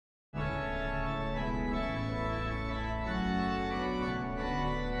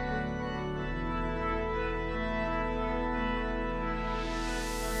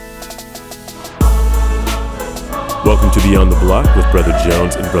Welcome to Beyond the Block with Brother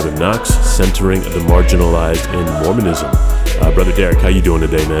Jones and Brother Knox, centering the marginalized in Mormonism. Brother Derek, how you doing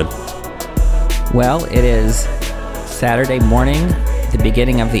today, man? Well, it is Saturday morning, the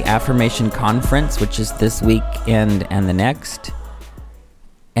beginning of the Affirmation Conference, which is this weekend and the next.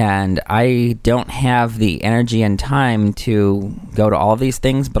 And I don't have the energy and time to go to all of these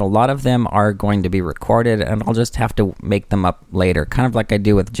things, but a lot of them are going to be recorded, and I'll just have to make them up later, kind of like I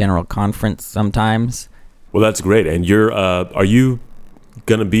do with General Conference sometimes. Well, that's great. And are you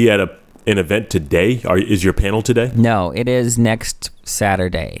going to be at an event today? Is your panel today? No, it is next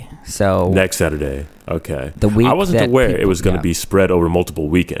Saturday. So next Saturday. Okay. The week I wasn't aware it was going to be spread over multiple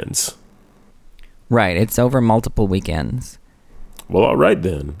weekends. Right. It's over multiple weekends. Well, all right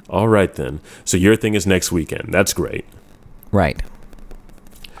then. So your thing is next weekend. That's great. Right.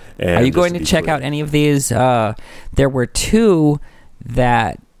 And are you going to check out any of these?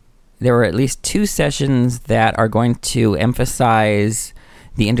 There were at least two sessions that are going to emphasize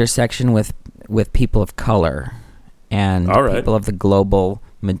the intersection with people of color and people of the global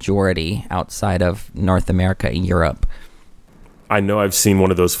majority outside of North America and Europe. I know I've seen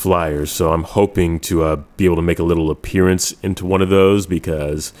one of those flyers, so I'm hoping to be able to make a little appearance into one of those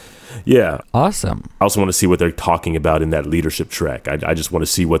because, yeah. Awesome. I also want to see what they're talking about in that leadership track. I just want to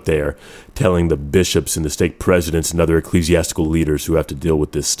see what they're telling the bishops and the stake presidents and other ecclesiastical leaders who have to deal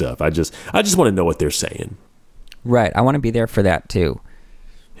with this stuff. I just want to know what they're saying. Right. I want to be there for that, too.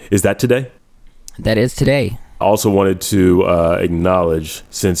 Is that today? That is today. I also wanted to acknowledge,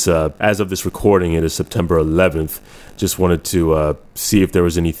 since as of this recording, it is September 11th, just wanted to see if there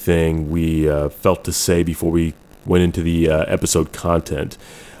was anything we felt to say before we went into the episode content.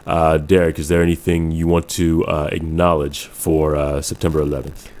 Derek, is there anything you want to acknowledge for September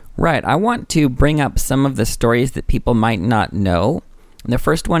 11th? Right. I want to bring up some of the stories that people might not know. And the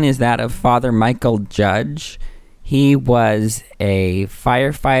first one is that of Father Michael Judge. He was a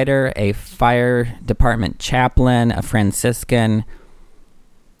firefighter, a fire department chaplain, a Franciscan,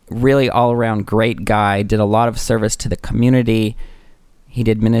 really all-around great guy, did a lot of service to the community. He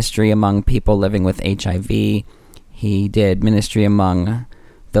did ministry among people living with HIV. He did ministry among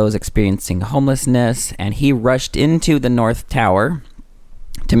those experiencing homelessness, and he rushed into the North Tower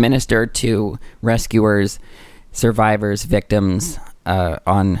to minister to rescuers, survivors, victims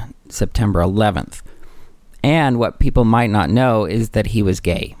on September 11th. And what people might not know is that he was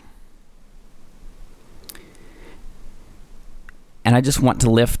gay. And I just want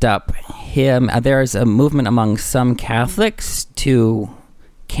to lift up him. There's a movement among some Catholics to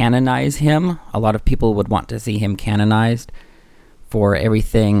canonize him. A lot of people would want to see him canonized for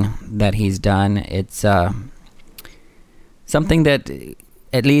everything that he's done. It's something that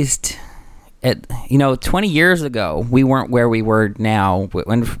at least 20 years ago, we weren't where we were now.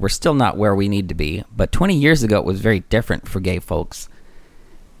 We're still not where we need to be. But 20 years ago, it was very different for gay folks.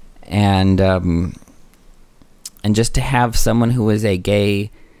 And just to have someone who is a gay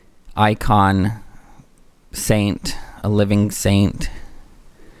icon, saint, a living saint,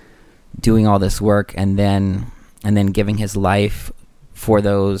 doing all this work, and then giving his life for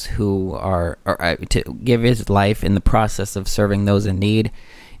those who are, or to give his life in the process of serving those in need,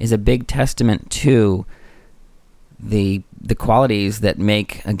 is a big testament to the qualities that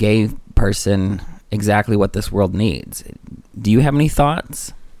make a gay person exactly what this world needs. Do you have any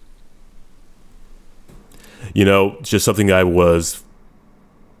thoughts? Just something I was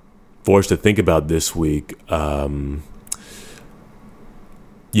forced to think about this week.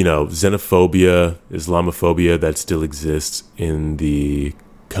 Xenophobia, Islamophobia that still exists in the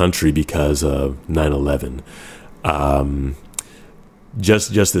country because of 9/11.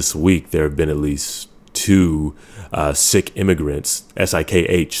 Just this week, there have been at least two Sikh immigrants,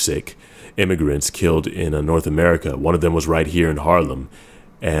 S-I-K-H, Sikh immigrants killed in North America. One of them was right here in Harlem.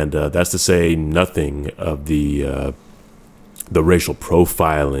 And that's to say nothing of the racial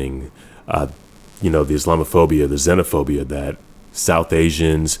profiling, the Islamophobia, the xenophobia that South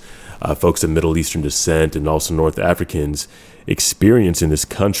Asians, folks of Middle Eastern descent, and also North Africans experience in this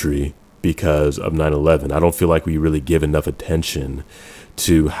country because of 9/11. I don't feel like we really give enough attention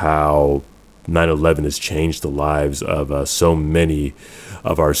to how 9/11 has changed the lives of so many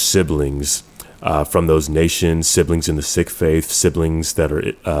of our siblings from those nations, siblings in the Sikh faith, siblings that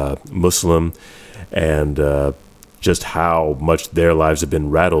are Muslim, and just how much their lives have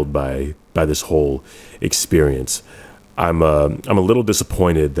been rattled by this whole experience. I'm a little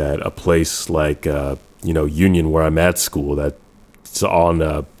disappointed that a place like Union, where I'm at school, that's on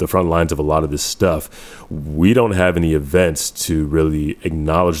the front lines of a lot of this stuff, we don't have any events to really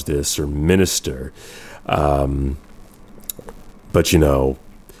acknowledge this or minister. But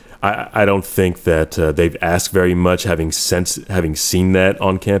I don't think that they've asked very much, having seen that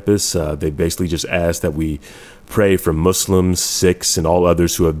on campus. They basically just asked that we pray for Muslims, Sikhs, and all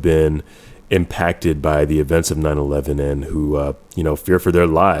others who have been impacted by the events of 9/11 and who, fear for their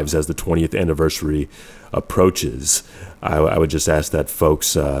lives as the 20th anniversary approaches. I would just ask that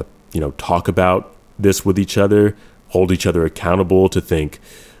folks, talk about this with each other, hold each other accountable, to think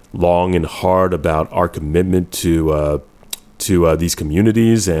long and hard about our commitment to these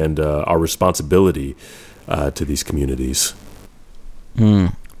communities and our responsibility to these communities.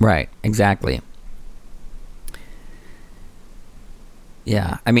 Right, exactly.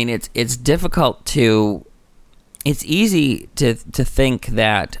 Yeah, I mean, it's difficult to... It's easy to think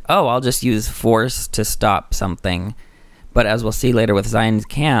that, I'll just use force to stop something. But as we'll see later with Zion's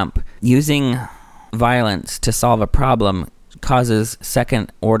Camp, using violence to solve a problem causes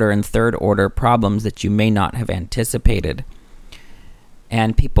second order and third order problems that you may not have anticipated.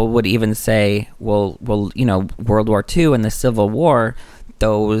 And people would even say, well, World War II and the Civil War,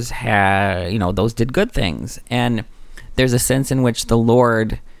 those did good things. And there's a sense in which the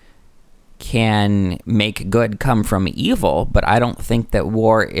Lord can make good come from evil, but I don't think that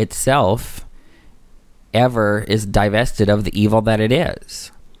war itself ever is divested of the evil that it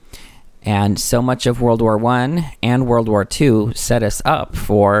is. And so much of World War I and World War II set us up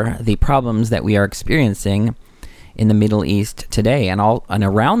for the problems that we are experiencing in the Middle East today and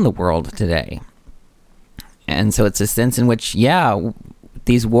around the world today. And so it's a sense in which,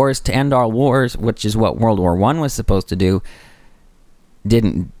 these wars to end all wars, which is what World War I was supposed to do,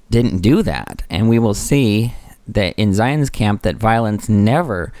 didn't do that. And we will see that in Zion's Camp that violence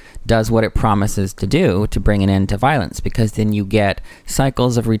never does what it promises to do, to bring an end to violence, because then you get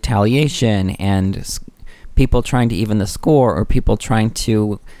cycles of retaliation and people trying to even the score, or people trying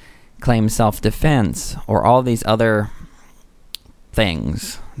to claim self-defense, or all these other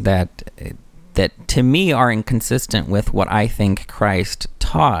things that to me are inconsistent with what I think Christ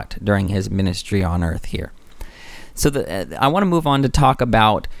taught during his ministry on earth here. So I want to move on to talk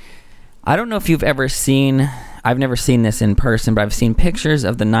about, I don't know if you've ever seen, I've never seen this in person, but I've seen pictures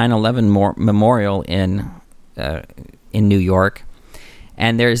of the 9/11 memorial in New York.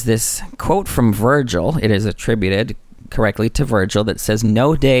 And there's this quote from Virgil. It is attributed correctly to Virgil that says,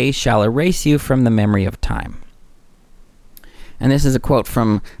 "No day shall erase you from the memory of time." And this is a quote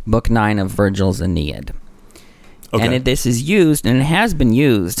from Book 9 of Virgil's Aeneid. Okay. And this is used, and it has been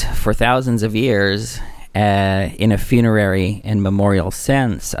used for thousands of years in a funerary and memorial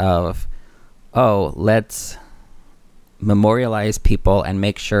sense of, let's memorialize people and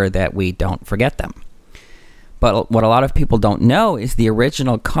make sure that we don't forget them. But what a lot of people don't know is the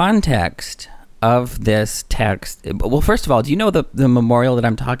original context of this text. Well, first of all, do you know the memorial that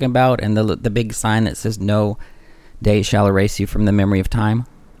I'm talking about, and the big sign that says "No day shall erase you from the memory of time"?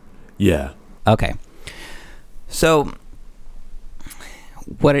 Yeah. Okay. So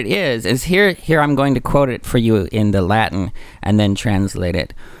what it is here I'm going to quote it for you in the Latin and then translate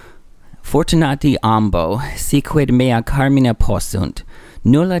it. "Fortunati ambo, si quid mea carmina possunt,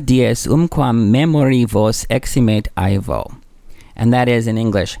 nulla dies umquam memori vos eximet aevo." And that is, in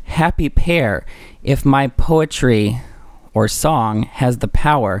English, "Happy pair, if my poetry or song has the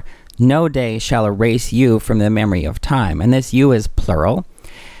power, no day shall erase you from the memory of time." And this "you" is plural.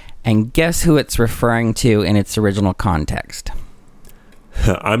 And guess who it's referring to in its original context?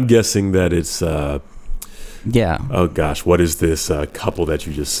 I'm guessing that it's... Yeah. Oh, gosh. What is this couple that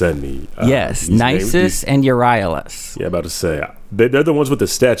you just sent me? Yes. Nisus and Euryalus. Yeah, about to say. They're the ones with the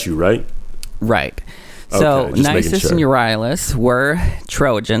statue, right? Right. So okay, Nisus and Euryalus were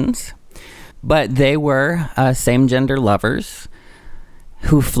Trojans, but they were same-gender lovers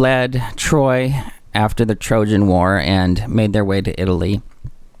who fled Troy after the Trojan War and made their way to Italy.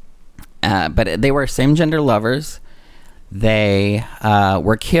 But they were same-gender lovers. They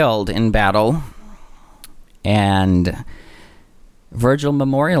were killed in battle, and Virgil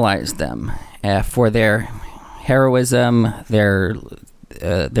memorialized them for their heroism, their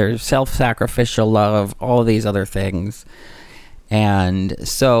self-sacrificial love, all these other things. And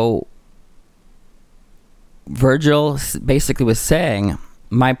so Virgil basically was saying,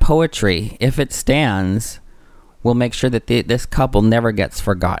 my poetry, if it stands, will make sure that this couple never gets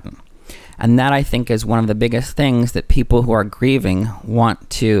forgotten. And that, I think, is one of the biggest things that people who are grieving want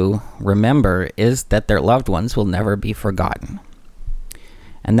to remember, is that their loved ones will never be forgotten.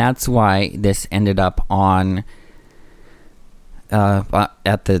 And that's why this ended up on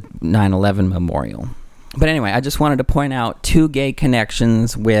at the 9/11 memorial. But anyway, I just wanted to point out two gay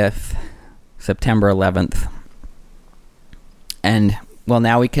connections with September 11th. And well,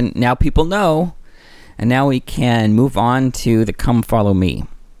 now people know, and now we can move on to the Come Follow Me.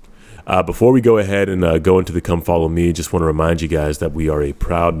 Before we go ahead and go into the Come Follow Me, just want to remind you guys that we are a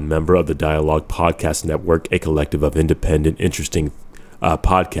proud member of the Dialogue Podcast Network, a collective of independent, interesting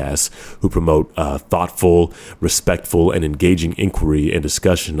podcasts who promote thoughtful, respectful, and engaging inquiry and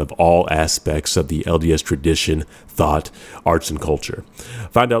discussion of all aspects of the LDS tradition, thought, arts, and culture.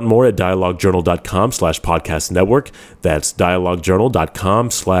 Find out more at dialoguejournal.com/podcast network. That's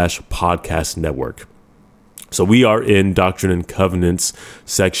dialoguejournal.com/podcast network. So we are in Doctrine and Covenants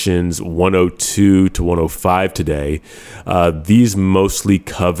sections 102 to 105 today. These mostly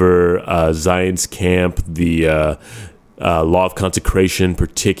cover Zion's camp, the law of consecration,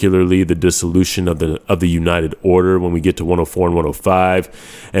 particularly the dissolution of the United Order when we get to 104 and 105,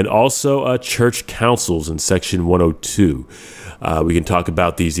 and also church councils in section 102. We can talk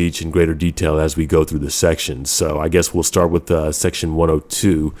about these each in greater detail as we go through the sections. So I guess we'll start with section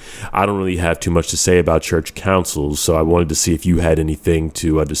 102. I don't really have too much to say about church councils, so I wanted to see if you had anything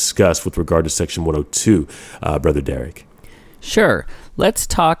to discuss with regard to section 102, Brother Derek. Sure. Let's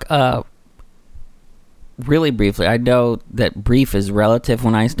talk really briefly. I know that brief is relative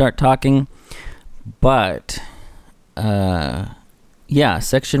when I start talking, but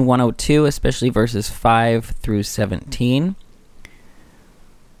section 102, especially verses 5 through 17,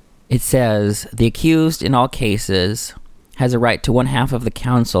 it says, "The accused in all cases has a right to one half of the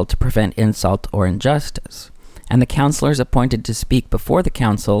council to prevent insult or injustice, and the counselors appointed to speak before the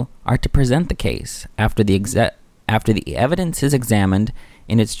council are to present the case after the evidence is examined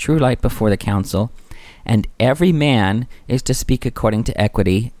in its true light before the council, and every man is to speak according to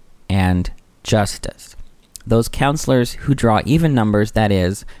equity and justice. Those counselors who draw even numbers, that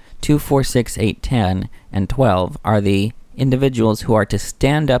is, 2, 4, 6, 8, 10, and 12, are the individuals who are to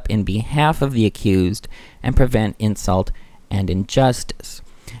stand up in behalf of the accused and prevent insult and injustice."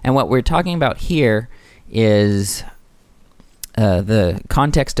 And what we're talking about here is the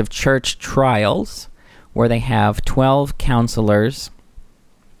context of church trials, where they have 12 counselors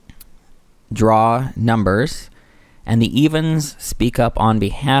draw numbers, and the evens speak up on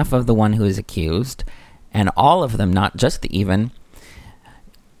behalf of the one who is accused, and all of them, not just the even,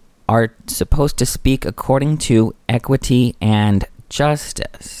 are supposed to speak according to equity and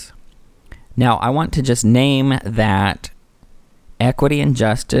justice. Now, I want to just name that equity and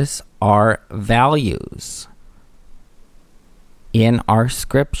justice are values in our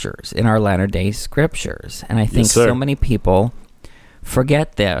scriptures, in our Latter-day Scriptures. And I think so many people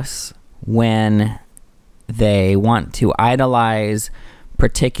forget this when they want to idolize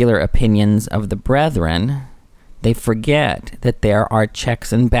particular opinions of the brethren. They forget that there are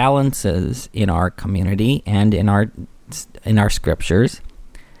checks and balances in our community and in our scriptures,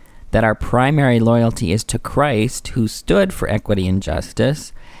 that our primary loyalty is to Christ, who stood for equity and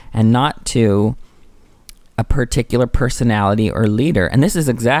justice, and not to a particular personality or leader. And this is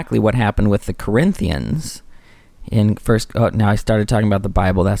exactly what happened with the Corinthians in now I started talking about the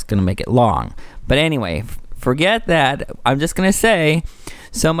Bible. That's going to make it long. But anyway, forget that. I'm just going to say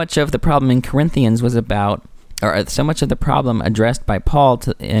so much of the problem in Corinthians was about, or so much of the problem addressed by Paul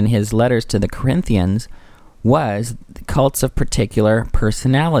in his letters to the Corinthians was the cults of particular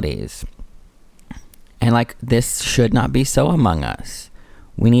personalities. And this should not be so among us.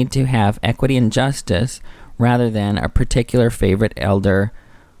 We need to have equity and justice rather than a particular favorite elder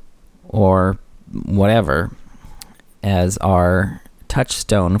or whatever as our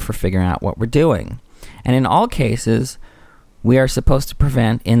touchstone for figuring out what we're doing. And in all cases, we are supposed to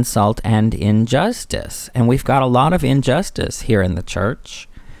prevent insult and injustice. And we've got a lot of injustice here in the church.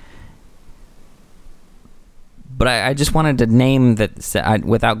 But I just wanted to name that,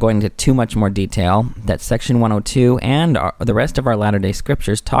 without going into too much more detail, that section 102 and the rest of our Latter-day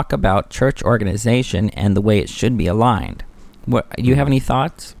Scriptures talk about church organization and the way it should be aligned. Do you have any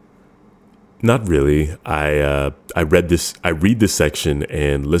thoughts? Not really. I read this section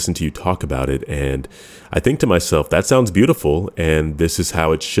and listened to you talk about it, and I think to myself, that sounds beautiful, and this is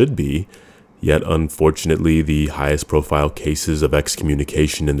how it should be. Yet, unfortunately, the highest profile cases of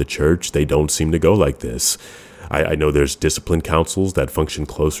excommunication in the church, they don't seem to go like this. I know there's discipline councils that function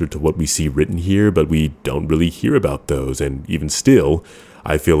closer to what we see written here, but we don't really hear about those. And even still,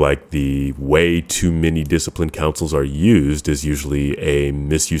 I feel like the way too many discipline councils are used is usually a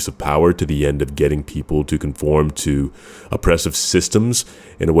misuse of power to the end of getting people to conform to oppressive systems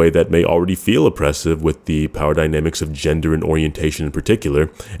in a way that may already feel oppressive with the power dynamics of gender and orientation in particular,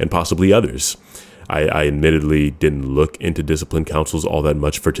 and possibly others. I admittedly didn't look into discipline councils all that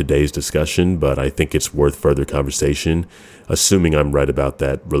much for today's discussion, but I think it's worth further conversation, assuming I'm right about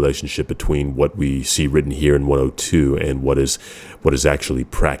that relationship between what we see written here in 102 and what is actually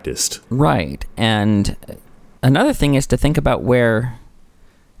practiced. Right. And another thing is to think about where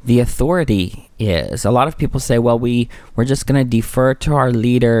the authority is. A lot of people say, well, we're just going to defer to our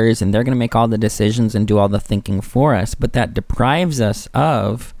leaders and they're going to make all the decisions and do all the thinking for us. But that deprives us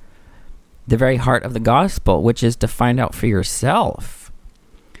of the very heart of the gospel, which is to find out for yourself.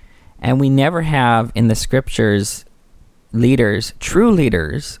 And we never have in the scriptures leaders, true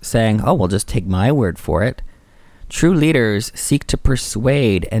leaders, saying, oh, well, just take my word for it. True leaders seek to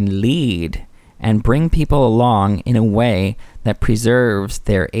persuade and lead and bring people along in a way that preserves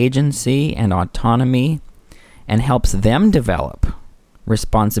their agency and autonomy and helps them develop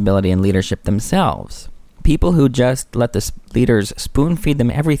responsibility and leadership themselves. People who just let the leaders spoon feed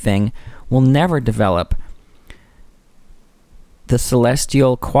them everything will never develop the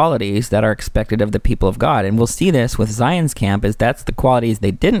celestial qualities that are expected of the people of God. And we'll see this with Zion's Camp, is that's the qualities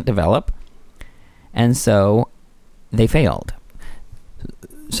they didn't develop, and so they failed.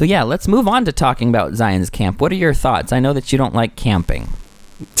 So yeah, let's move on to talking about Zion's Camp. What are your thoughts? I know that you don't like camping.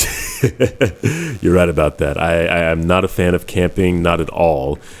 You're right about that. I am not a fan of camping, not at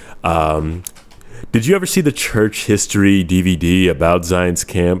all. Did you ever see the church history DVD about Zion's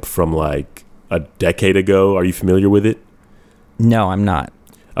Camp from like a decade ago? Are you familiar with it? No, I'm not.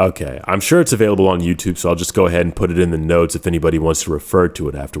 Okay. I'm sure it's available on YouTube, so I'll just go ahead and put it in the notes if anybody wants to refer to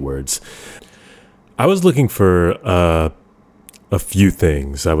it afterwards. I was looking for a few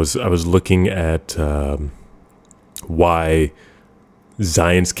things. I was looking at why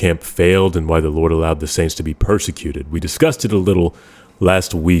Zion's Camp failed and why the Lord allowed the saints to be persecuted. We discussed it a little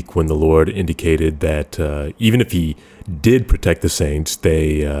last week when the Lord indicated that even if he did protect the saints,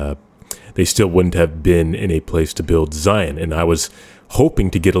 they still wouldn't have been in a place to build Zion. And I was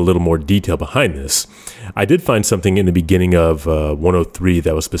hoping to get a little more detail behind this. I did find something in the beginning of 103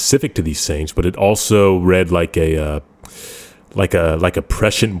 that was specific to these saints, but it also read like a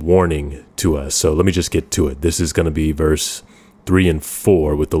prescient warning to us. So let me just get to it. This is going to be verse 3 and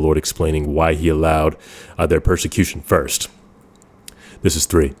 4 with the Lord explaining why he allowed their persecution first. This is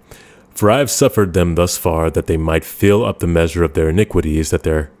 3. For I have suffered them thus far that they might fill up the measure of their iniquities, that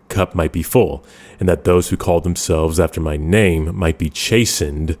their cup might be full, and that those who call themselves after my name might be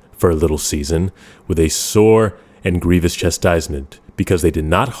chastened for a little season with a sore and grievous chastisement, because they did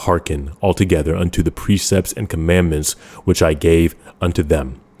not hearken altogether unto the precepts and commandments which I gave unto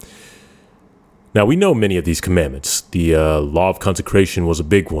them. Now, we know many of these commandments. The law of consecration was a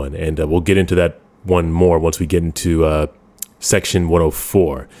big one, and we'll get into that one more once we get into section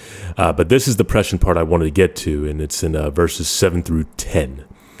 104. But this is the prescient part I wanted to get to, and it's in verses 7 through 10.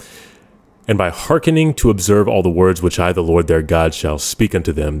 And by hearkening to observe all the words which I, the Lord their God, shall speak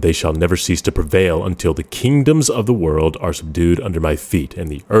unto them, they shall never cease to prevail until the kingdoms of the world are subdued under my feet, and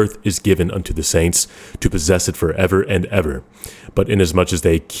the earth is given unto the saints to possess it forever and ever. But inasmuch as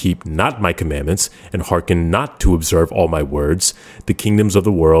they keep not my commandments, and hearken not to observe all my words, the kingdoms of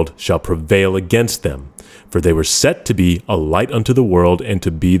the world shall prevail against them. For they were set to be a light unto the world, and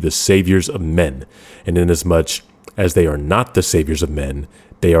to be the saviors of men. And inasmuch as they are not the saviors of men,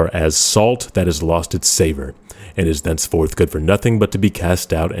 they are as salt that has lost its savor, and is thenceforth good for nothing but to be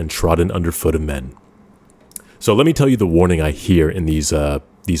cast out and trodden under foot of men. So let me tell you the warning I hear in these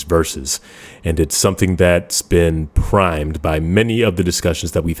verses, and it's something that's been primed by many of the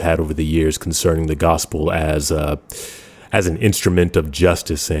discussions that we've had over the years concerning the gospel as an instrument of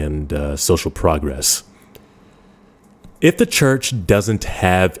justice and social progress. If the church doesn't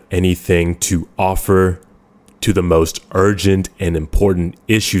have anything to offer to the most urgent and important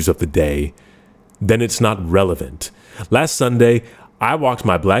issues of the day, then it's not relevant. Last Sunday, I walked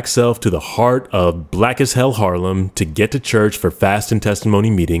my black self to the heart of Black as Hell Harlem to get to church for Fast and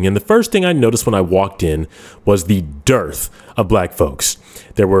Testimony meeting, and the first thing I noticed when I walked in was the dearth of black folks.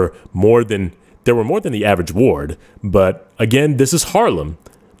 There were more than the average ward, but again, this is Harlem.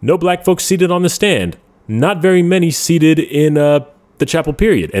 No black folks seated on the stand. Not very many seated in the chapel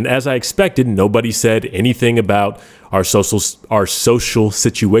period. And as I expected, nobody said anything about our social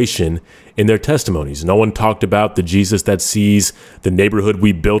situation in their testimonies. No one talked about the Jesus that sees the neighborhood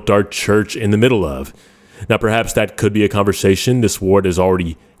we built our church in the middle of. Now, perhaps that could be a conversation this ward has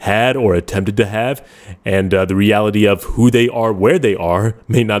already had or attempted to have, and the reality of who they are, where they are,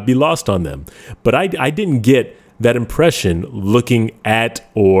 may not be lost on them. But I didn't get that impression looking at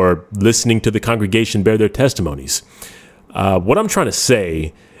or listening to the congregation bear their testimonies. What I'm trying to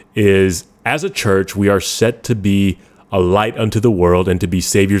say is, as a church, we are set to be a light unto the world and to be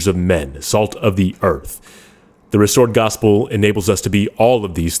saviors of men, salt of the earth. The restored gospel enables us to be all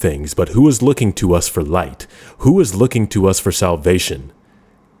of these things, but who is looking to us for light? Who is looking to us for salvation?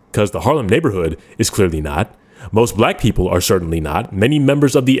 Because the Harlem neighborhood is clearly not. Most black people are certainly not. Many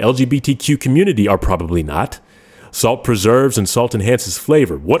members of the LGBTQ community are probably not. Salt preserves and salt enhances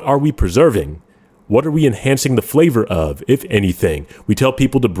flavor. What are we preserving? What are we enhancing the flavor of, if anything? We tell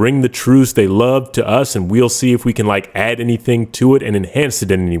people to bring the truths they love to us, and we'll see if we can add anything to it and enhance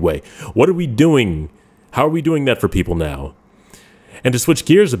it in any way. What are we doing? How are we doing that for people now? And to switch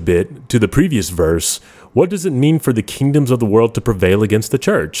gears a bit to the previous verse, what does it mean for the kingdoms of the world to prevail against the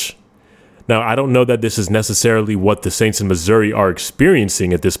church? Now, I don't know that this is necessarily what the saints in Missouri are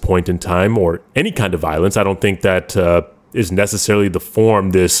experiencing at this point in time, or any kind of violence. I don't think that is necessarily the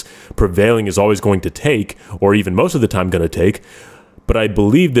form this prevailing is always going to take, or even most of the time going to take. But I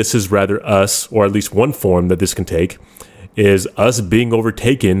believe this is rather us, or at least one form that this can take, is us being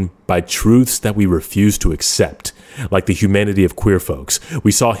overtaken by truths that we refuse to accept, like the humanity of queer folks.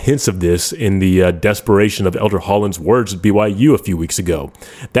 We saw hints of this in the desperation of Elder Holland's words at BYU a few weeks ago.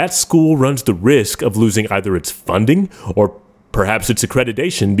 That school runs the risk of losing either its funding or perhaps its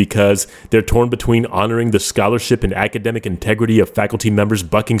accreditation because they're torn between honoring the scholarship and academic integrity of faculty members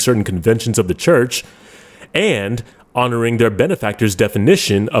bucking certain conventions of the church and honoring their benefactor's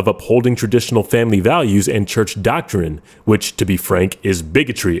definition of upholding traditional family values and church doctrine, which, to be frank, is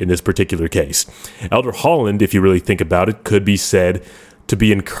bigotry in this particular case. Elder Holland, if you really think about it, could be said to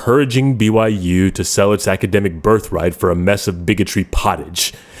be encouraging BYU to sell its academic birthright for a mess of bigotry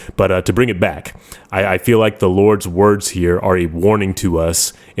pottage. But to bring it back, I feel like the Lord's words here are a warning to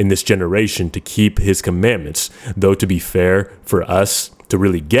us in this generation to keep his commandments. Though, to be fair, for us to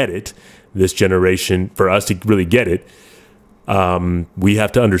really get it, we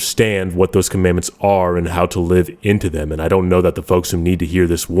have to understand what those commandments are and how to live into them. And I don't know that the folks who need to hear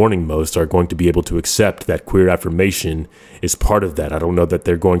this warning most are going to be able to accept that queer affirmation is part of that. I don't know that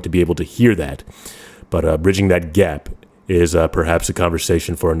they're going to be able to hear that. But bridging that gap is perhaps a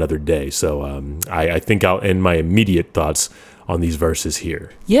conversation for another day. So I think I'll end my immediate thoughts on these verses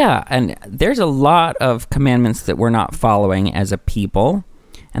here. Yeah, and there's a lot of commandments that we're not following as a people.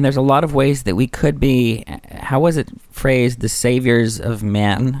 And there's a lot of ways that we could be, how was it phrased, the saviors of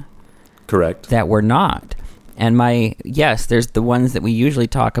men? Correct. That we're not. And there's the ones that we usually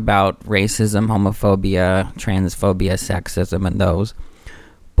talk about, racism, homophobia, transphobia, sexism, and those.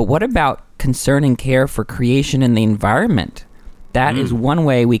 But what about concern and care for creation and the environment? That is one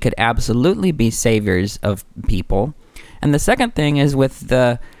way we could absolutely be saviors of people. And the second thing is with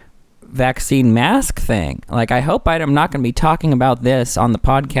the vaccine mask thing. I hope I'm not going to be talking about this on the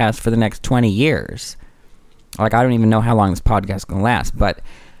podcast for the next 20 years. I don't even know how long this podcast is going to last, but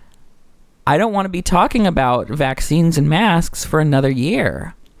I don't want to be talking about vaccines and masks for another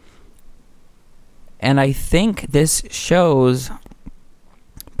year. And I think this shows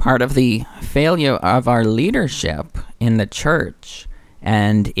part of the failure of our leadership in the church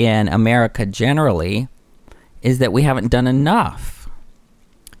and in America generally is that we haven't done enough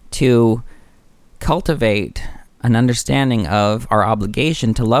to cultivate an understanding of our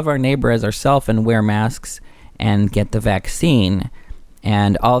obligation to love our neighbor as ourselves and wear masks and get the vaccine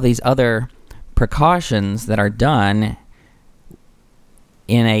and all these other precautions that are done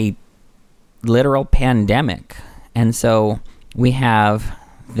in a literal pandemic. And so we have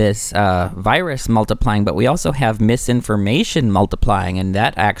this virus multiplying, but we also have misinformation multiplying, and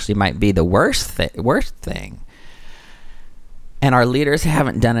that actually might be the worst thing. And our leaders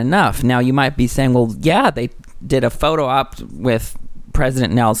haven't done enough. Now, you might be saying, well, yeah, they did a photo op with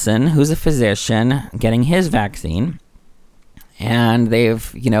President Nelson, who's a physician, getting his vaccine. And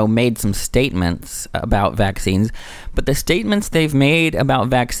they've, made some statements about vaccines. But the statements they've made about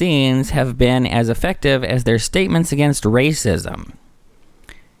vaccines have been as effective as their statements against racism.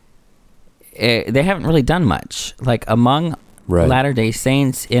 They haven't really done much. Among Latter-day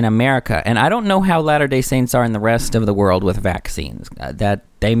Saints in America, and I don't know how Latter-day Saints are in the rest of the world with vaccines, that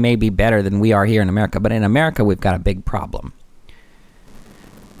they may be better than we are here in America, but in America we've got a big problem.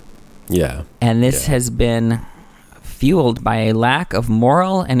 Yeah. And this has been fueled by a lack of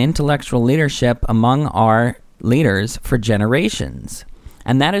moral and intellectual leadership among our leaders for generations.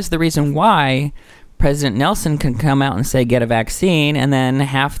 And that is the reason why President Nelson can come out and say, get a vaccine, and then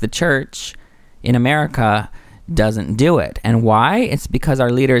half the church in America doesn't do it. And why? It's because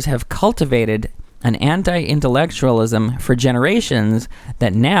our leaders have cultivated an anti-intellectualism for generations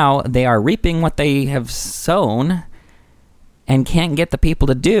that now they are reaping what they have sown and can't get the people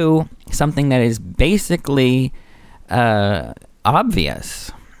to do something that is basically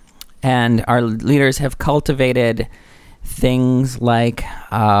obvious. And our leaders have cultivated things like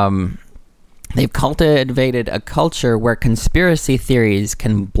they've cultivated a culture where conspiracy theories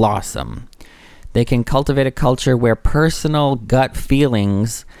can blossom. They can cultivate a culture where personal gut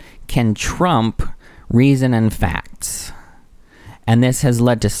feelings can trump reason and facts. And this has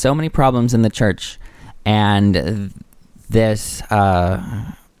led to so many problems in the church. And this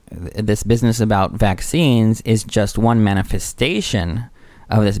business about vaccines is just one manifestation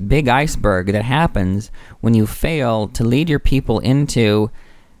of this big iceberg that happens when you fail to lead your people into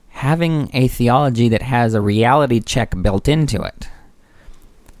having a theology that has a reality check built into it.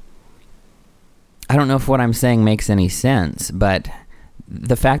 I don't know if what I'm saying makes any sense, but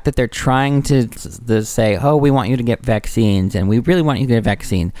the fact that they're trying to say, oh, we want you to get vaccines, and we really want you to get a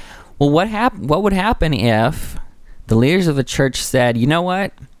vaccine. Well, what would happen if the leaders of the church said, you know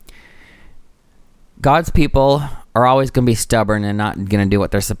what? God's people are always going to be stubborn and not going to do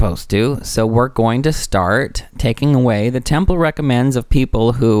what they're supposed to, so we're going to start taking away the temple recommends of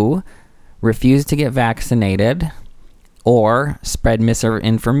people who refuse to get vaccinated or spread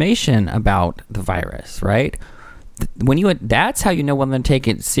misinformation about the virus, right? That's how you know when they're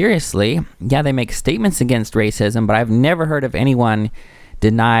taking it seriously. Yeah, they make statements against racism, but I've never heard of anyone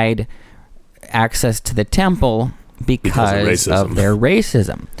denied access to the temple because of their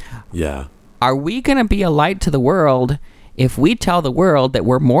racism. Yeah. Are we going to be a light to the world if we tell the world that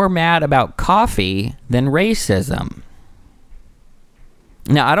we're more mad about coffee than racism?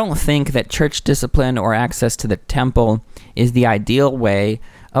 Now, I don't think that church discipline or access to the temple is the ideal way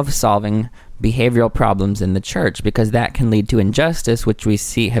of solving behavioral problems in the church, because that can lead to injustice, which we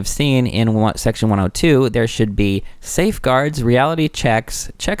have seen in Section 102. There should be safeguards, reality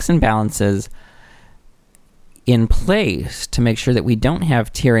checks and balances in place to make sure that we don't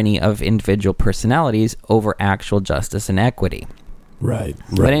have tyranny of individual personalities over actual justice and equity. Right.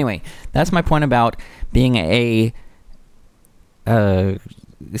 But anyway, that's my point about being a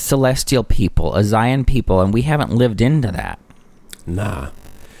celestial people, a Zion people, and we haven't lived into that. Nah.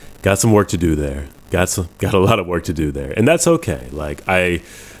 Got some work to do there. Got a lot of work to do there. And that's okay. Like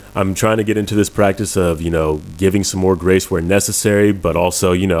I'm trying to get into this practice of, giving some more grace where necessary, but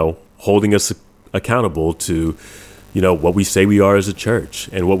also, holding us accountable to, what we say we are as a church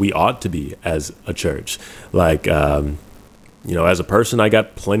and what we ought to be as a church. Like, as a person, I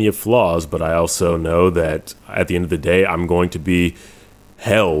got plenty of flaws, but I also know that at the end of the day, I'm going to be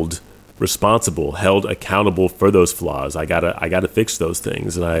held responsible, held accountable for those flaws. I gotta fix those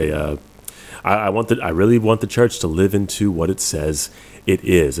things, and I really want the church to live into what it says it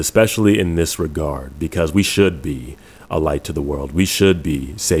is, especially in this regard, because we should be a light to the world. We should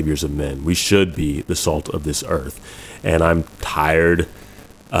be saviors of men. We should be the salt of this earth. And I'm tired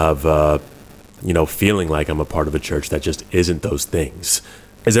of, feeling like I'm a part of a church that just isn't those things.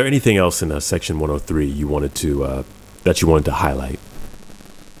 Is there anything else in Section 103 you wanted to highlight?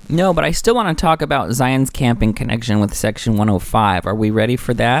 No, but I still want to talk about Zion's camp in connection with Section 105. Are we ready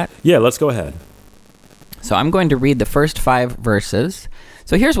for that? Yeah, let's go ahead. So I'm going to read the first 5 verses.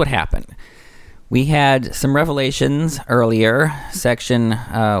 So here's what happened. We had some revelations earlier, Section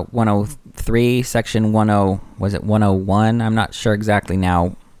 103, Section 101? I'm not sure exactly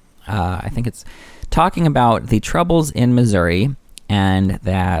now. I think it's talking about the troubles in Missouri and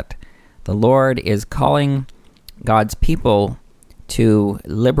that the Lord is calling God's people to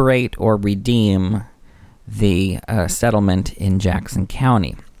liberate or redeem the settlement in Jackson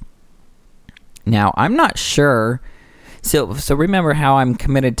County. Now, I'm not sure. So remember how I'm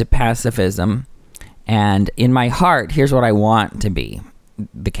committed to pacifism. And in my heart, here's what I want to be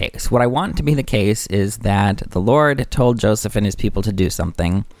the case. What I want to be the case is that the Lord told Joseph and his people to do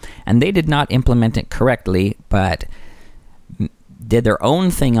something, and they did not implement it correctly, but did their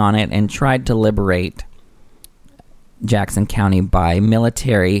own thing on it and tried to liberate Jackson County by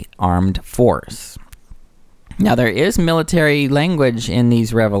military armed force. Now, there is military language in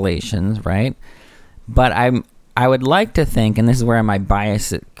these revelations, right? But I would like to think, and this is where my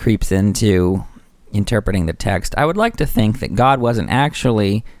bias creeps into interpreting the text, I would like to think that God wasn't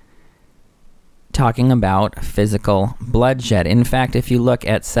actually talking about physical bloodshed. In fact, if you look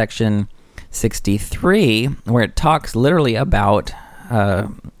at section 63, where it talks literally about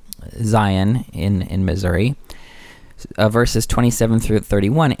Zion in Missouri, verses 27 through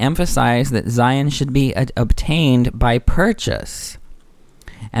 31 emphasize that Zion should be obtained by purchase,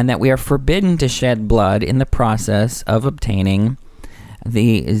 and that we are forbidden to shed blood in the process of obtaining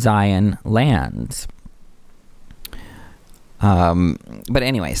the Zion lands. But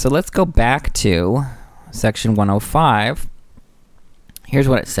anyway, so let's go back to section 105. Here's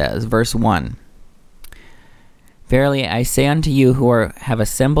what it says, verse 1. Verily I say unto you who have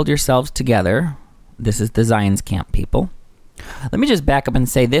assembled yourselves together, this is the Zion's camp people. Let me just back up and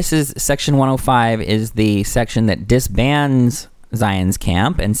say this is section 105 is the section that disbands Zion's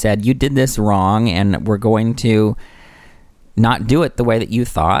camp and said, you did this wrong and we're going to not do it the way that you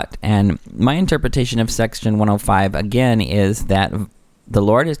thought. And my interpretation of section 105 again is that the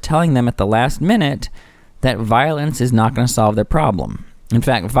Lord is telling them at the last minute that violence is not going to solve their problem. In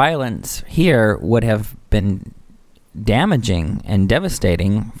fact, violence here would have been damaging and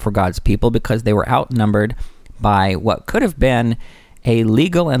devastating for God's people because they were outnumbered by what could have been a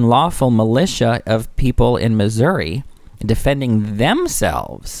legal and lawful militia of people in Missouri defending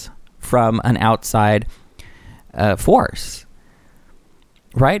themselves from an outside force.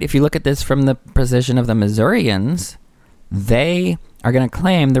 Right? If you look at this from the position of the Missourians, they are going to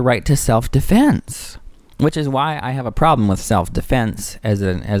claim the right to self-defense, which is why I have a problem with self-defense as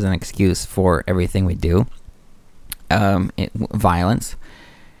an excuse for everything we do. Violence.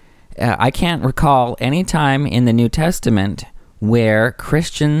 I can't recall any time in the New Testament where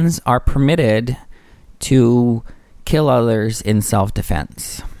Christians are permitted to kill others in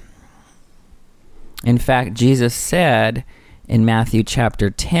self-defense. In fact, Jesus said in Matthew chapter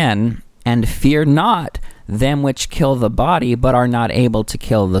 10, "And fear not them which kill the body, but are not able to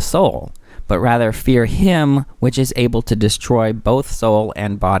kill the soul, but rather fear him which is able to destroy both soul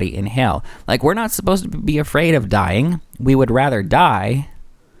and body in hell." Like, we're not supposed to be afraid of dying. We would rather die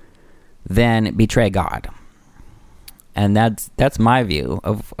than betray God. And that's my view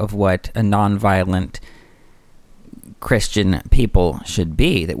of what a nonviolent Christian people should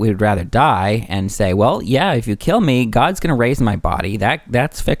be, that we would rather die and say, well, yeah, if you kill me, God's going to raise my body.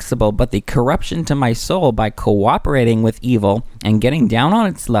 That's fixable. But the corruption to my soul by cooperating with evil and getting down on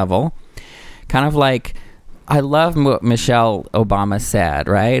its level, kind of like, I love what Michelle Obama said,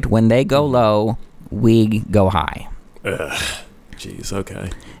 right? When they go low, we go high. Jeez, okay.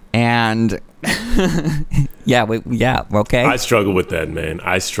 And okay. I struggle with that, man.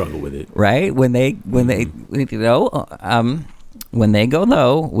 I struggle with it. Right? When they when they go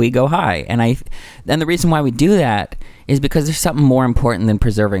low, we go high. And the reason why we do that is because there's something more important than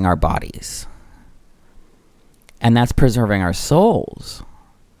preserving our bodies. And that's preserving our souls.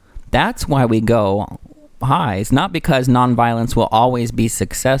 That's why we go high. It's not because nonviolence will always be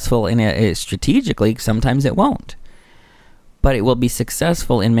successful in it strategically. Sometimes it won't. But it will be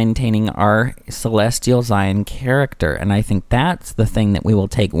successful in maintaining our celestial Zion character. And I think that's the thing that we will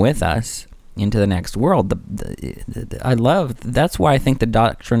take with us into the next world. That's why I think the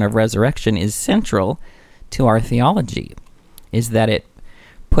doctrine of resurrection is central to our theology, is that it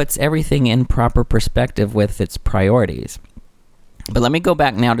puts everything in proper perspective with its priorities. But let me go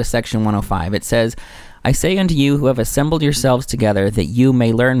back now to section 105. It says, "I say unto you who have assembled yourselves together, that you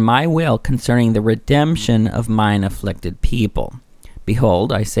may learn my will concerning the redemption of mine afflicted people.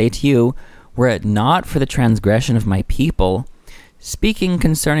 Behold, I say to you, were it not for the transgression of my people, speaking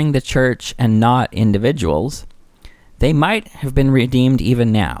concerning the church and not individuals, they might have been redeemed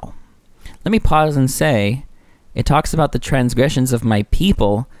even now." Let me pause and say, it talks about the transgressions of my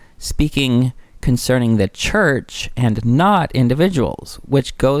people, speaking concerning the church and not individuals,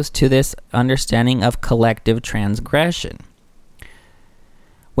 which goes to this understanding of collective transgression,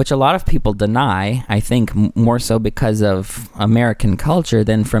 which a lot of people deny, I think more so because of American culture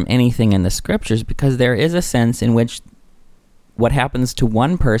than from anything in the scriptures, because there is a sense in which what happens to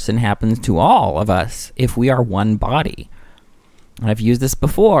one person happens to all of us if we are one body. I've used this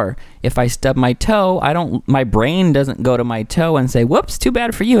before. If I stub my toe, my brain doesn't go to my toe and say, "Whoops, too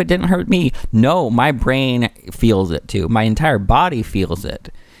bad for you, it didn't hurt me." No, my brain feels it too. My entire body feels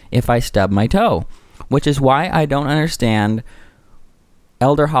it if I stub my toe, which is why I don't understand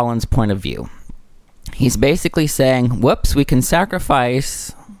Elder Holland's point of view. He's basically saying, whoops, we can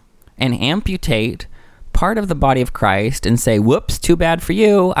sacrifice and amputate part of the body of Christ and say, whoops, too bad for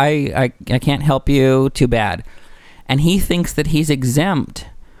you, I can't help you, too bad. And he thinks that he's exempt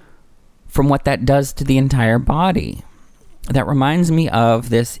from what that does to the entire body. That reminds me of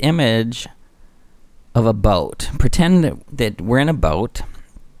this image of a boat. Pretend that we're in a boat,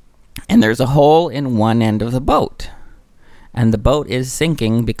 and there's a hole in one end of the boat. And the boat is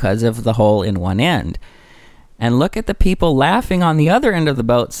sinking because of the hole in one end. And look at the people laughing on the other end of the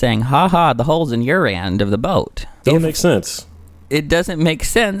boat saying, "Ha ha, the hole's in your end of the boat." Don't make sense. It doesn't make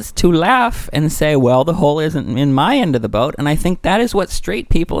sense to laugh and say, well, the hole isn't in my end of the boat. And I think that is what straight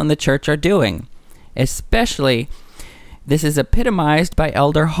people in the church are doing. Especially, this is epitomized by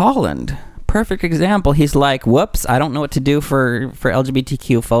Elder Holland. Perfect example. He's like, whoops, I don't know what to do for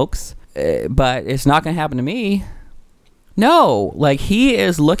LGBTQ folks, but it's not going to happen to me. No, like, he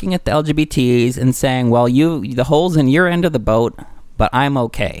is looking at the LGBTs and saying, well, the hole's in your end of the boat, but I'm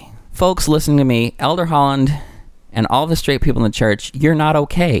okay. Folks, listen to me. Elder Holland and all the straight people in the church, you're not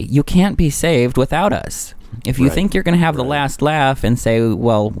okay. You can't be saved without us. If you think you're going to have the last laugh and say,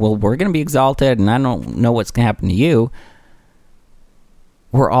 well, we're going to be exalted and I don't know what's going to happen to you,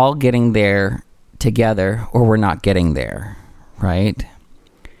 we're all getting there together or we're not getting there, right?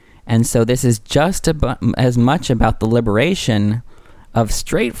 And so this is just as much about the liberation of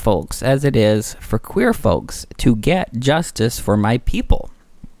straight folks as it is for queer folks to get justice for my people.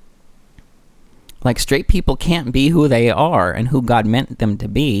 Like, straight people can't be who they are and who God meant them to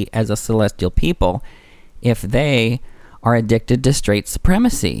be as a celestial people if they are addicted to straight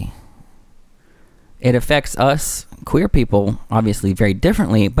supremacy. It affects us queer people obviously very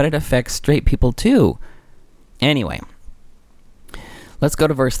differently, but it affects straight people too. Anyway, let's go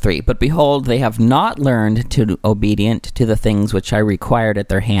to verse 3. But behold, they have not learned to be obedient to the things which I required at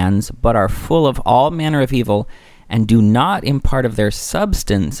their hands, but are full of all manner of evil, and do not impart of their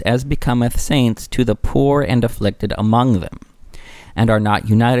substance as becometh saints to the poor and afflicted among them, and are not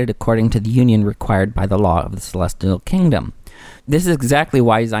united according to the union required by the law of the celestial kingdom. This is exactly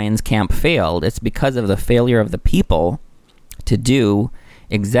why Zion's camp failed. It's because of the failure of the people to do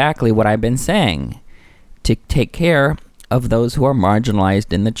exactly what I've been saying, to take care of those who are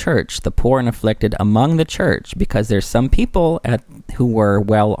marginalized in the church, the poor and afflicted among the church, because there's some people who were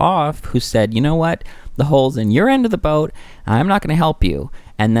well off who said, you know what, the hole's in your end of the boat, I'm not going to help you.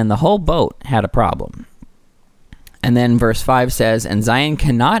 And then the whole boat had a problem. And then verse 5 says, and Zion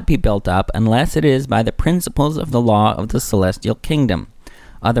cannot be built up unless it is by the principles of the law of the celestial kingdom.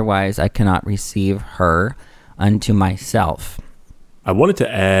 Otherwise I cannot receive her unto myself. I wanted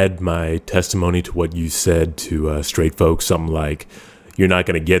to add my testimony to what you said to straight folks, something like, you're not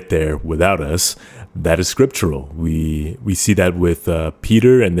going to get there without us. That is scriptural. We see that with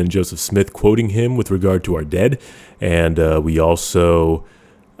Peter and then Joseph Smith quoting him with regard to our dead. And we also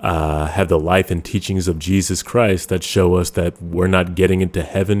have the life and teachings of Jesus Christ that show us that we're not getting into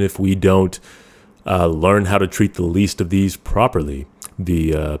heaven if we don't learn how to treat the least of these properly.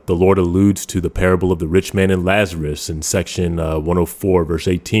 The Lord alludes to the parable of the rich man and Lazarus in section 104, verse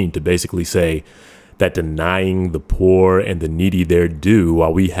 18, to basically say that denying the poor and the needy their due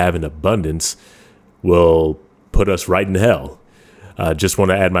while we have an abundance will put us right in hell. Just want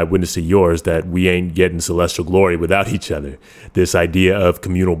to add my witness to yours that we ain't getting celestial glory without each other. This idea of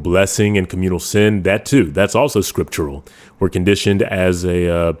communal blessing and communal sin, that's also scriptural. We're conditioned as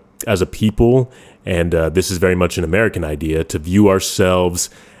a people, and this is very much an American idea, to view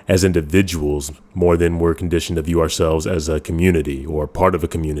ourselves as individuals more than we're conditioned to view ourselves as a community or part of a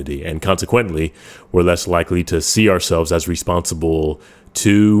community. And consequently, we're less likely to see ourselves as responsible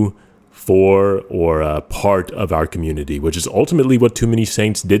to, for, or part of our community, which is ultimately what too many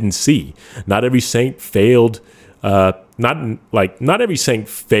saints didn't see. Not every saint failed. Not every saint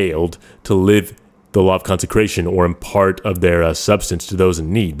failed to live the law of consecration or impart of their substance to those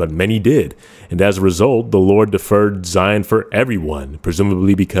in need, but many did. And as a result, the Lord deferred Zion for everyone,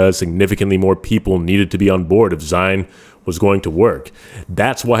 presumably because significantly more people needed to be on board if Zion was going to work.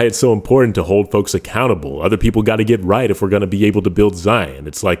 That's why it's so important to hold folks accountable. Other people got to get right if we're going to be able to build Zion.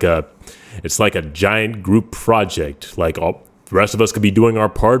 It's like a giant group project. Like all the rest of us could be doing our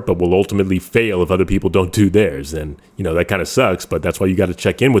part, but we'll ultimately fail if other people don't do theirs. And, that kind of sucks, but that's why you got to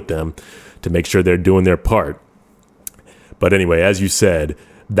check in with them to make sure they're doing their part. But anyway, as you said,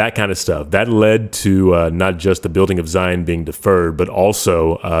 that kind of stuff, that led to not just the building of Zion being deferred, but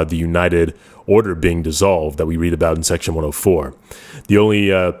also the united order being dissolved that we read about in section 104. The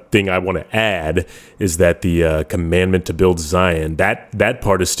only thing I want to add is that the commandment to build Zion, that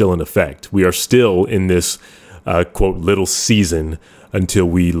part is still in effect. We are still in this, quote, little season until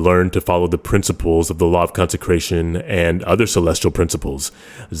we learn to follow the principles of the law of consecration and other celestial principles.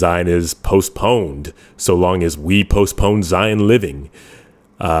 Zion is postponed so long as we postpone Zion living.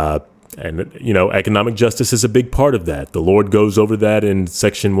 And economic justice is a big part of that. The Lord goes over that in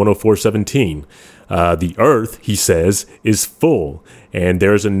section 104:17. The earth, he says, is full, and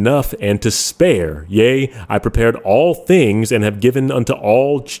there is enough and to spare. Yea, I prepared all things and have given unto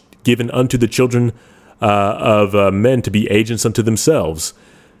the children of men to be agents unto themselves.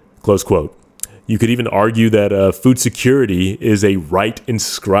 Close quote. You could even argue that food security is a right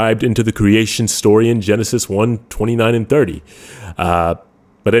inscribed into the creation story in Genesis 1:29 and 30.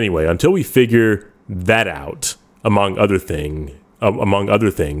 But anyway, until we figure that out, among other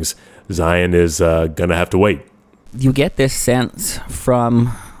things, Zion is going to have to wait. You get this sense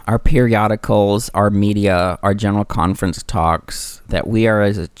from our periodicals, our media, our general conference talks, that we are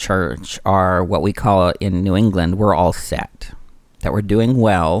as a church are what we call in New England, we're all set. That we're doing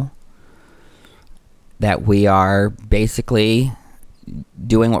well. That we are basically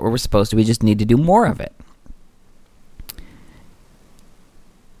doing what we're supposed to. We just need to do more of it.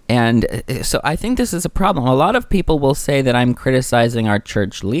 And so I think this is a problem. A lot of people will say that I'm criticizing our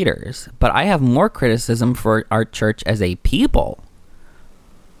church leaders, but I have more criticism for our church as a people.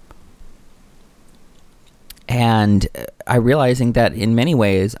 And I realizing that in many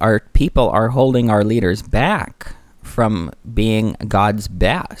ways, our people are holding our leaders back from being God's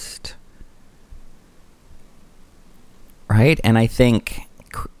best. Right? And I think,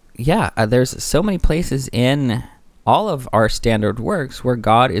 there's so many places in all of our standard works where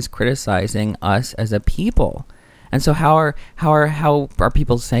God is criticizing us as a people. And so how are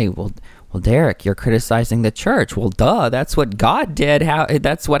people saying, well, Derek, you're criticizing the church. Well, duh, that's what God did.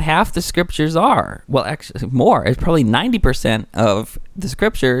 That's what half the scriptures are. Well, actually, more. It's probably 90% of the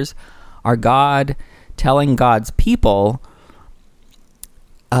scriptures are God telling God's people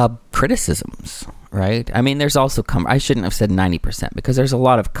criticisms, right? I mean, there's also I shouldn't have said 90% because there's a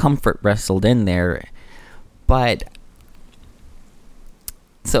lot of comfort wrestled in there. But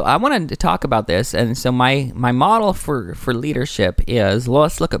so I wanted to talk about this, and so my model for leadership is, well,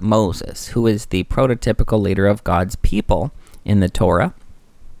 let's look at Moses, who is the prototypical leader of God's people in the Torah.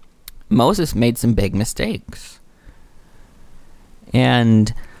 Moses made some big mistakes.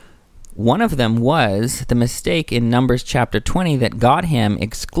 And one of them was the mistake in Numbers chapter 20 that got him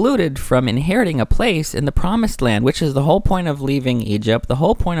excluded from inheriting a place in the promised land, which is the whole point of leaving Egypt, the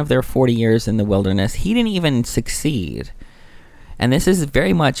whole point of their 40 years in the wilderness. He didn't even succeed. And this is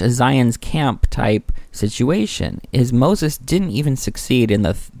very much a Zion's camp type situation, is Moses didn't even succeed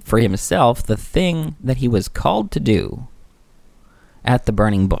in for himself, the thing that he was called to do at the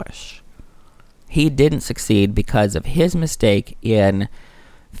burning bush. He didn't succeed because of his mistake in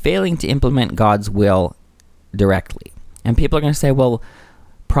failing to implement God's will directly. And people are going to say, well,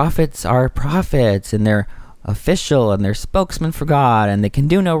 prophets are prophets, and they're official, and they're spokesmen for God, and they can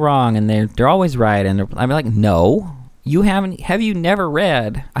do no wrong, and they're always right. And I'm like, no. Have you never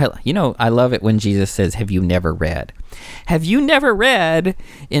read? I love it when Jesus says, have you never read? Have you never read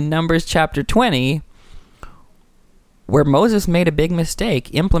in Numbers chapter 20 where Moses made a big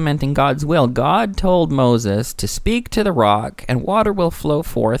mistake implementing God's will? God told Moses to speak to the rock and water will flow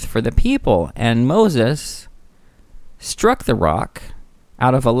forth for the people. And Moses struck the rock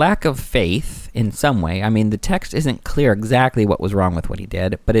out of a lack of faith in some way. I mean, the text isn't clear exactly what was wrong with what he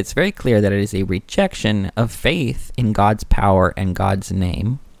did, but it's very clear that it is a rejection of faith in God's power and God's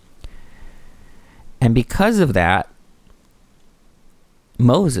name. And because of that,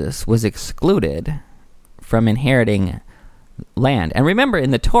 Moses was excluded from inheriting land. And remember, in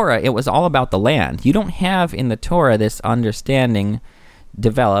the Torah, it was all about the land. You don't have in the Torah this understanding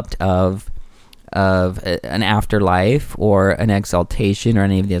developed of an afterlife or an exaltation or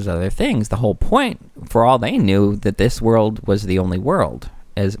any of these other things. The whole point, for all they knew, that this world was the only world,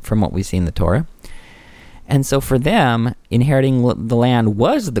 as from what we see in the Torah. And so for them, inheriting the land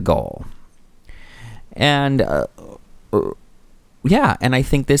was the goal. And and I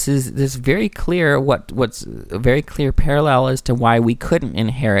think this very clear. What's a very clear parallel as to why we couldn't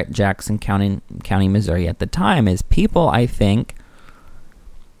inherit Jackson County, Missouri at the time is people, I think,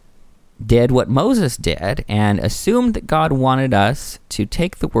 did what Moses did and assumed that God wanted us to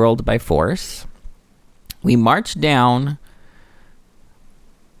take the world by force. We marched down.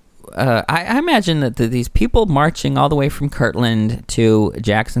 I imagine that these people marching all the way from Kirtland to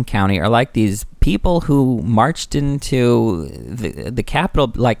Jackson County are like these people who marched into the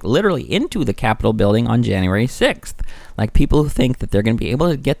Capitol, like literally into the Capitol building on January 6th. Like people who think that they're going to be able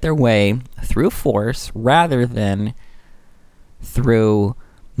to get their way through force rather than through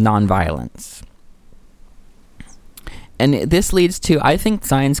nonviolence. And this leads to, I think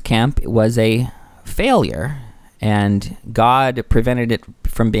Zion's camp was a failure, and God prevented it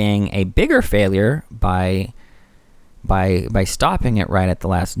from being a bigger failure by stopping it right at the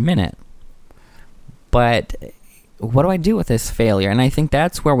last minute. But what do I do with this failure? And I think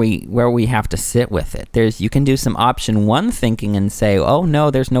that's where we have to sit with it. You can do some option one thinking and say, oh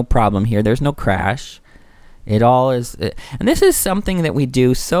no, there's no problem here. There's no crash. It all is, and this is something that we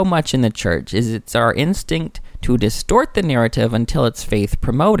do so much in the church, is it's our instinct to distort the narrative until it's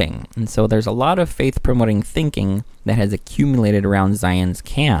faith-promoting. And so there's a lot of faith-promoting thinking that has accumulated around Zion's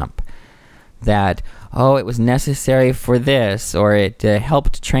camp. That, it was necessary for this, or it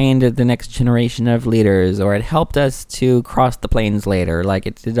helped train the next generation of leaders, or it helped us to cross the plains later, like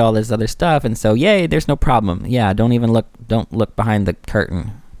it did all this other stuff, and so, yay, there's no problem. Yeah, don't look behind the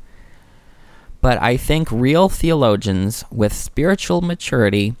curtain. But I think real theologians with spiritual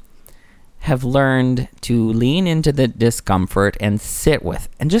maturity have learned to lean into the discomfort and sit with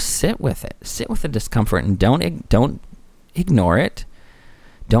it. Sit with the discomfort and don't ignore it.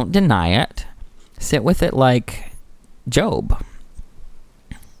 Don't deny it. Sit with it like Job.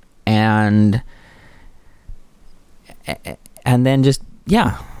 And then just,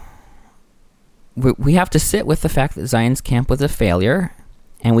 we have to sit with the fact that Zion's camp was a failure,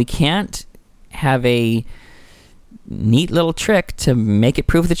 and we can't have a neat little trick to make it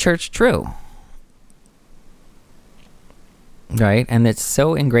prove the church true. Right? And it's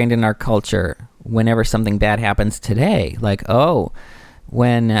so ingrained in our culture whenever something bad happens today. Like,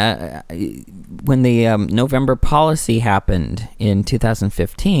 when the November policy happened in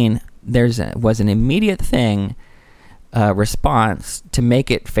 2015, was an immediate thing, response to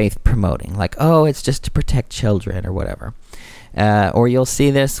make it faith promoting. Like, it's just to protect children or whatever. Or you'll see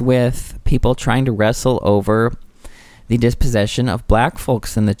this with people trying to wrestle over the dispossession of black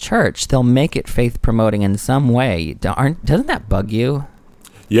folks in the church. They'll make it faith promoting in some way. Doesn't that bug you?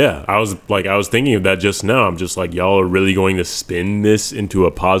 Yeah, I was thinking of that just now. I'm just like, y'all are really going to spin this into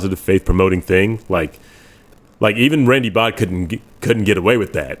a positive faith promoting thing? Like even Randy Bott couldn't get away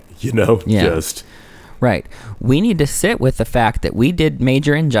with that, Yeah. Just right. We need to sit with the fact that we did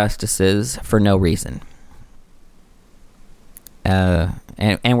major injustices for no reason.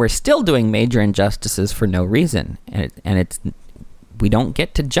 And we're still doing major injustices for no reason. And we don't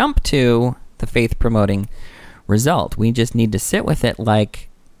get to jump to the faith promoting result. We just need to sit with it, like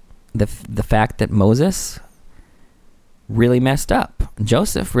the fact that Moses really messed up.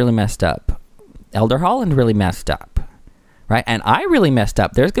 Joseph really messed up. Elder Holland really messed up. Right? And I really messed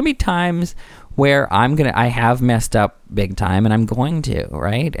up. There's going to be times where I have messed up big time, and I'm going to,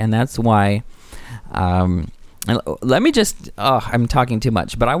 right? And that's why, let me just, I'm talking too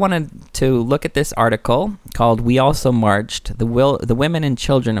much, but I wanted to look at this article called "We Also Marched, the Women and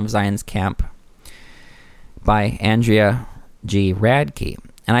Children of Zion's Camp" by Andrea G. Radke.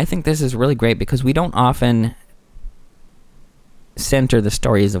 And I think this is really great because we don't often center the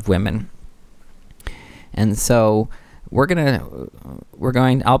stories of women. And so maybe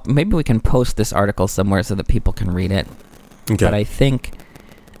we can post this article somewhere so that people can read it. Okay. But I think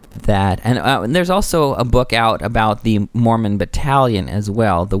that, and there's also a book out about the Mormon Battalion as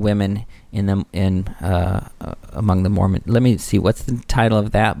well, the women among the Mormon. Let me see, what's the title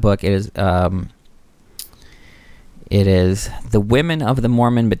of that book? It is The Women of the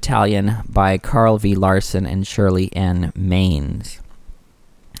Mormon Battalion by Carl V. Larson and Shirley N. Maines.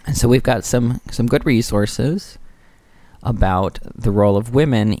 And so we've got some good resources about the role of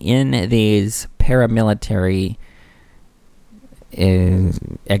women in these paramilitary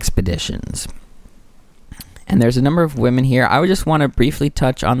expeditions. And there's a number of women here. I would just want to briefly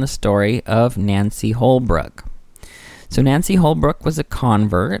touch on the story of Nancy Holbrook. So Nancy Holbrook was a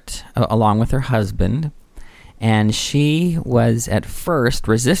convert along with her husband. And she was at first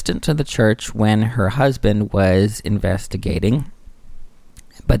resistant to the church when her husband was investigating.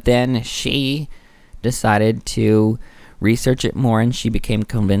 But then she decided to research it more, and she became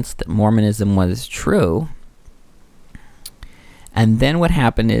convinced that Mormonism was true. And then what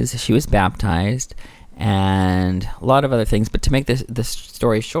happened is she was baptized and a lot of other things. But to make this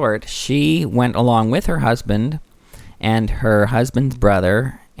story short, she went along with her husband and her husband's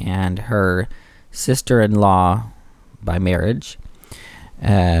brother and her sister-in-law by marriage.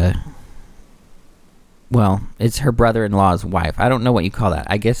 Well, it's her brother-in-law's wife. I don't know what you call that.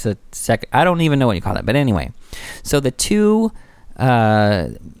 I guess I don't even know what you call that. But anyway, so the two,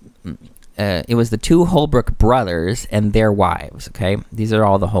 it was the two Holbrook brothers and their wives, okay? These are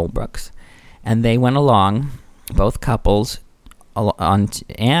all the Holbrooks. And they went along, both couples,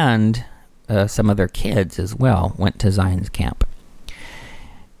 and some of their kids as well, went to Zion's camp.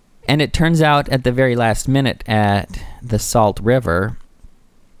 And it turns out at the very last minute at the Salt River,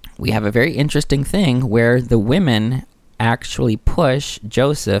 we have a very interesting thing where the women actually push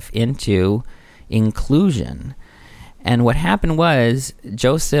Joseph into inclusion. And what happened was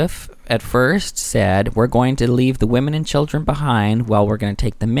Joseph at first said, we're going to leave the women and children behind while we're going to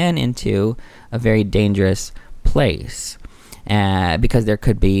take the men into a very dangerous place. Because there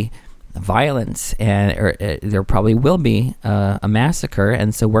could be violence, or there probably will be a massacre,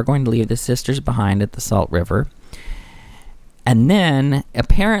 and so we're going to leave the sisters behind at the Salt River. And then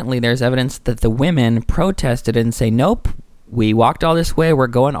apparently there's evidence that the women protested and say, nope, we walked all this way, we're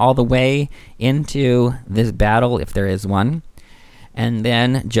going all the way into this battle, if there is one. And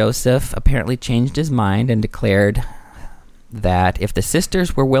then Joseph apparently changed his mind and declared that if the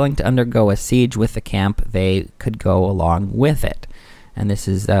sisters were willing to undergo a siege with the camp, they could go along with it. And this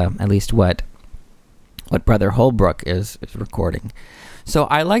is at least what Brother Holbrook is recording. So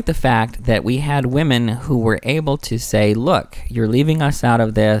I like the fact that we had women who were able to say, look, you're leaving us out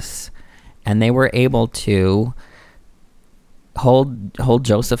of this, and they were able to hold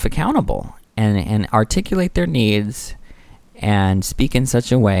Joseph accountable and articulate their needs and speak in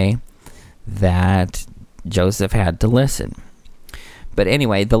such a way that Joseph had to listen. But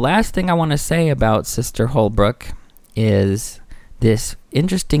anyway, the last thing I want to say about Sister Holbrook is this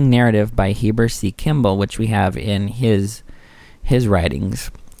interesting narrative by Heber C. Kimball, which we have in his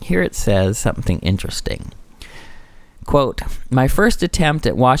writings. Here it says something interesting. Quote, "My first attempt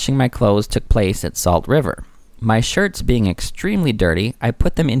at washing my clothes took place at Salt River. My shirts being extremely dirty, I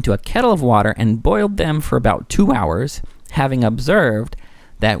put them into a kettle of water and boiled them for about 2 hours, having observed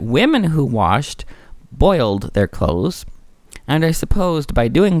that women who washed boiled their clothes, and I supposed by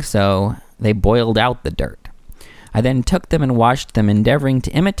doing so they boiled out the dirt. I then took them and washed them, endeavoring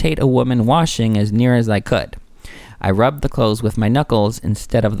to imitate a woman washing as near as I could. I rubbed the clothes with my knuckles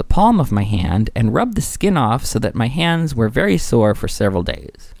instead of the palm of my hand and rubbed the skin off so that my hands were very sore for several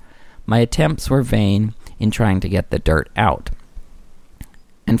days. My attempts were vain in trying to get the dirt out,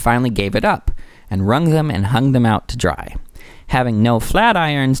 and finally gave it up and wrung them and hung them out to dry. Having no flat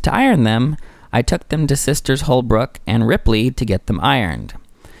irons to iron them, I took them to Sisters Holbrook and Ripley to get them ironed.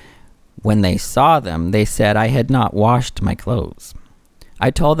 When they saw them, they said I had not washed my clothes. I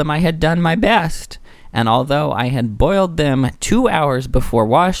told them I had done my best, and although I had boiled them 2 hours before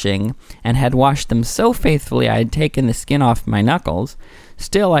washing, and had washed them so faithfully I had taken the skin off my knuckles,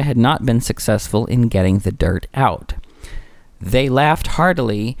 still I had not been successful in getting the dirt out. They laughed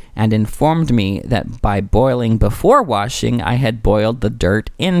heartily and informed me that by boiling before washing, I had boiled the dirt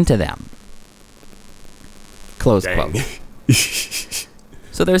into them." Close quote.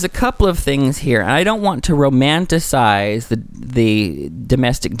 So there's a couple of things here, and I don't want to romanticize the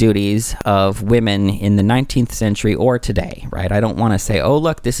domestic duties of women in the 19th century or today, right? I don't want to say, oh,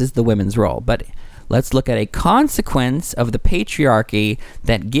 look, this is the women's role. But let's look at a consequence of the patriarchy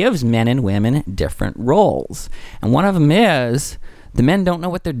that gives men and women different roles. And one of them is the men don't know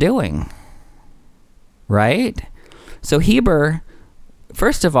what they're doing, right? So Heber,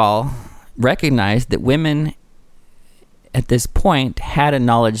 first of all, recognized that women at this point had a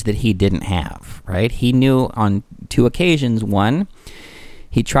knowledge that he didn't have, right? He knew on 2 occasions. One,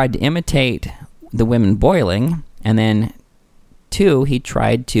 he tried to imitate the women boiling, and then 2, he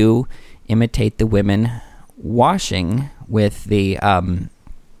tried to imitate the women washing with the, I'm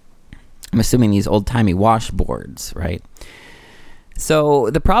assuming these old-timey washboards, right? So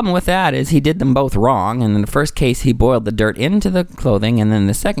the problem with that is he did them both wrong. And in the first case, he boiled the dirt into the clothing, and then in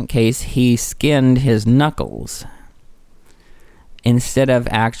the second case, he skinned his knuckles instead of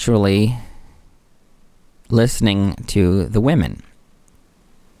actually listening to the women.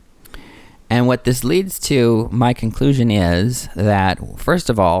 And what this leads to, my conclusion is that,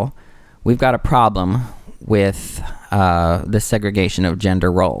 first of all, we've got a problem with the segregation of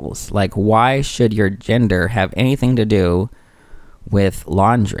gender roles. Like, why should your gender have anything to do with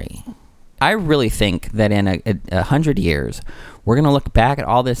laundry? I really think that in 100 years, we're going to look back at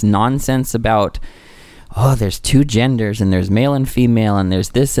all this nonsense about, oh, there's 2 genders, and there's male and female, and there's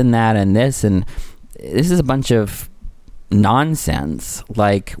this and that and this, and this is a bunch of nonsense.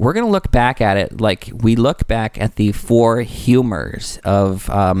 Like, we're going to look back at it like we look back at the 4 humors of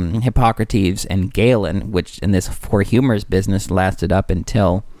Hippocrates and Galen, which in this 4 humors business lasted up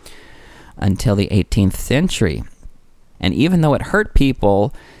until the 18th century. And even though it hurt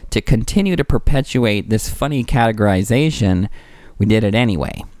people to continue to perpetuate this funny categorization, we did it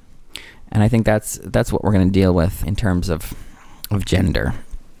anyway. And I think that's what we're going to deal with in terms of gender.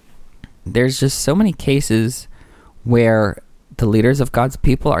 There's just so many cases where the leaders of God's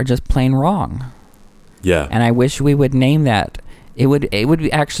people are just plain wrong. Yeah. And I wish we would name that. It would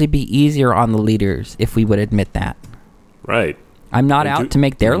actually be easier on the leaders if we would admit that. Right. I'm not out to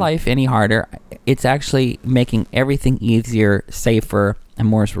make their life any harder. It's actually making everything easier, safer, and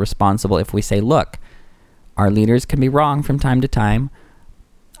more responsible if we say, look, our leaders can be wrong from time to time.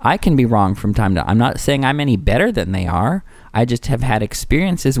 I can be wrong from time to time. I'm not saying I'm any better than they are. I just have had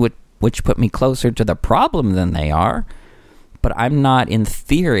experiences which put me closer to the problem than they are. But I'm not, in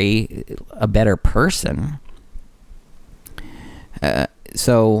theory, a better person.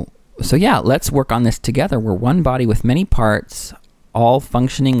 So yeah, let's work on this together. We're one body with many parts, all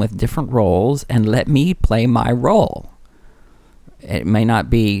functioning with different roles, and let me play my role. It may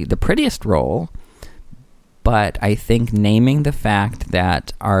not be the prettiest role, but I think naming the fact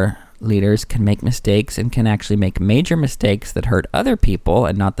that our leaders can make mistakes and can actually make major mistakes that hurt other people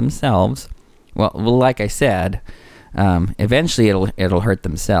and not themselves. Well, like I said, eventually it'll hurt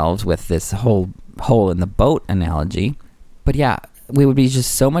themselves with this whole hole in the boat analogy. But yeah, we would be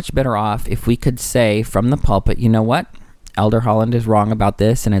just so much better off if we could say from the pulpit, you know what? Elder Holland is wrong about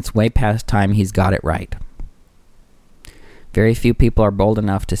this, and it's way past time he's got it right. Very few people are bold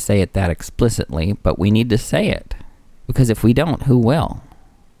enough to say it that explicitly, but we need to say it. Because if we don't, who will?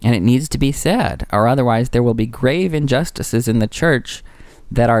 And it needs to be said, or otherwise there will be grave injustices in the church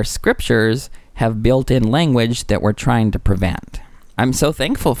that our scriptures have built-in language that we're trying to prevent. I'm so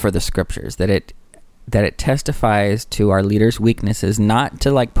thankful for the scriptures that it testifies to our leaders' weaknesses, not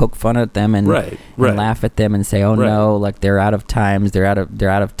to like poke fun at them and laugh at them and say, "Oh no, like they're out of times, they're out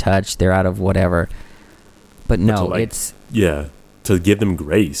of touch, they're out of whatever." But no, it's to give them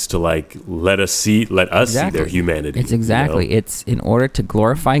grace, to like let us see their humanity. It's exactly. It's in order to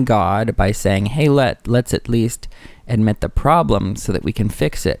glorify God by saying, "Hey, let's at least admit the problem so that we can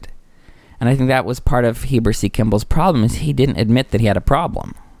fix it." And I think that was part of Heber C. Kimball's problem, is he didn't admit that he had a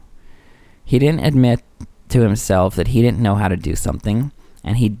problem. He didn't admit to himself that he didn't know how to do something,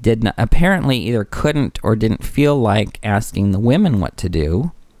 and he did not, apparently either couldn't or didn't feel like asking the women what to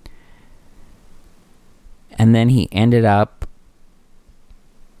do. And then he ended up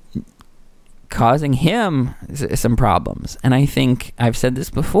causing him some problems. And I think I've said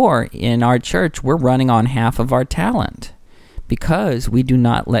this before, in our church, we're running on half of our talent because we do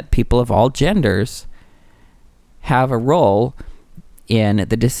not let people of all genders have a role in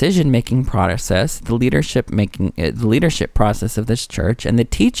the decision-making process, the leadership process of this church, and the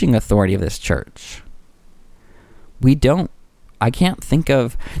teaching authority of this church. I can't think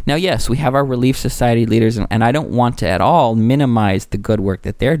of... Now, yes, we have our Relief Society leaders, and I don't want to at all minimize the good work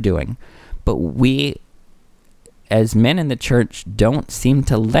that they're doing, but we, as men in the church, don't seem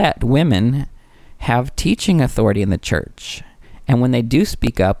to let women have teaching authority in the church. And when they do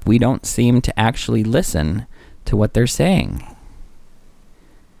speak up, we don't seem to actually listen to what they're saying.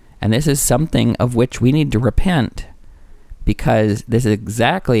 And this is something of which we need to repent, because this is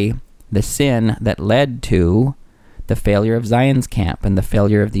exactly the sin that led to the failure of Zion's camp and the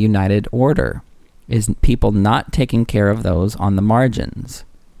failure of the United Order, is people not taking care of those on the margins.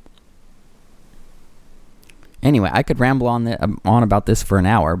 Anyway, I could ramble on about this for an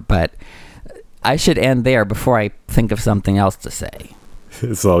hour, but I should end there before I think of something else to say.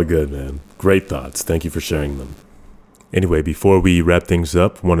 It's all good, man. Great thoughts. Thank you for sharing them. Anyway, before we wrap things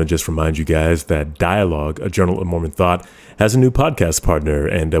up, I want to just remind you guys that Dialogue, a Journal of Mormon Thought, has a new podcast partner,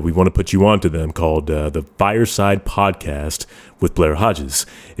 and we want to put you on to them, called the Fireside Podcast with Blair Hodges.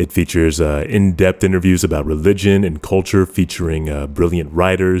 It features in-depth interviews about religion and culture, featuring brilliant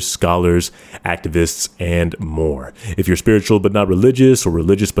writers, scholars, activists, and more. If you're spiritual but not religious, or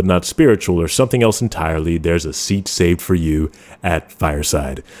religious but not spiritual, or something else entirely, there's a seat saved for you at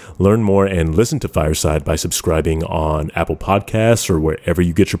Fireside. Learn more and listen to Fireside by subscribing on Apple Podcasts or wherever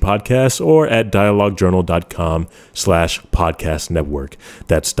you get your podcasts, or at dialoguejournal.com/podcast network.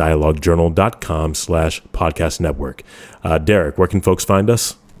 That's dialoguejournal.com/podcast network. Derek, where can folks find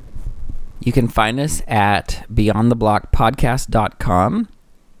us? You can find us at beyondtheblockpodcast.com,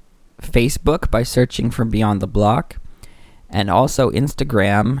 Facebook by searching for Beyond the Block, and also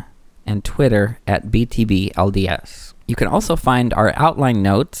Instagram and Twitter at BTBLDS. You can also find our outline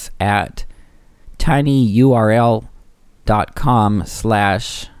notes at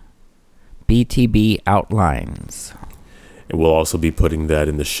tinyurl.com/BTBoutlines. And we'll also be putting that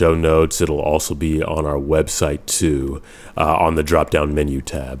in the show notes. It'll also be on our website, too, on the drop-down menu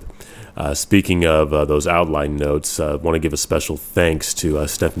tab. Speaking of those outline notes, I want to give a special thanks to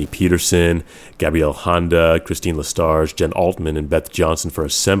Stephanie Peterson, Gabrielle Honda, Christine Lestarge, Jen Altman, and Beth Johnson for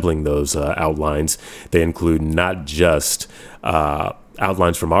assembling those outlines. They include not just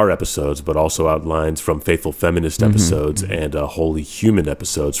outlines from our episodes, but also outlines from Faithful Feminist episodes and Holy Human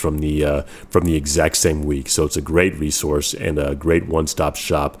episodes from the exact same week. So it's a great resource and a great one-stop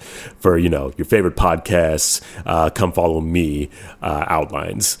shop for, your favorite podcasts, Come Follow Me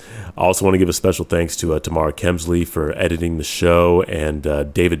outlines. I also want to give a special thanks to Tamara Kemsley for editing the show, and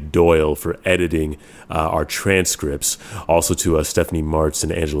David Doyle for editing our transcripts. Also to Stephanie Martz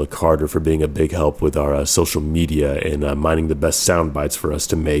and Angela Carter for being a big help with our social media and mining the best sound bites for us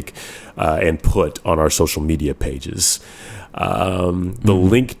to make and put on our social media pages. The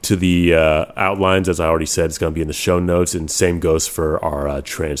link to the outlines, as I already said, is going to be in the show notes, and same goes for our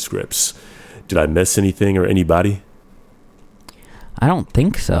transcripts. Did I miss anything or anybody? I don't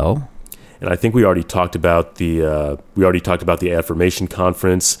think so. And I think we already talked about the Affirmation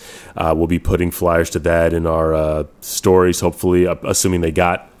Conference. We'll be putting flyers to that in our stories, hopefully, assuming they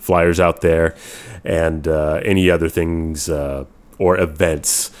got flyers out there, and any other things or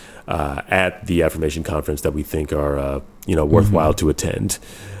events at the Affirmation Conference that we think are worthwhile to attend.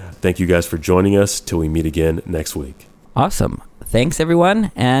 Thank you guys for joining us. Till we meet again next week. Awesome. Thanks,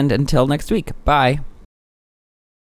 everyone, and until next week. Bye.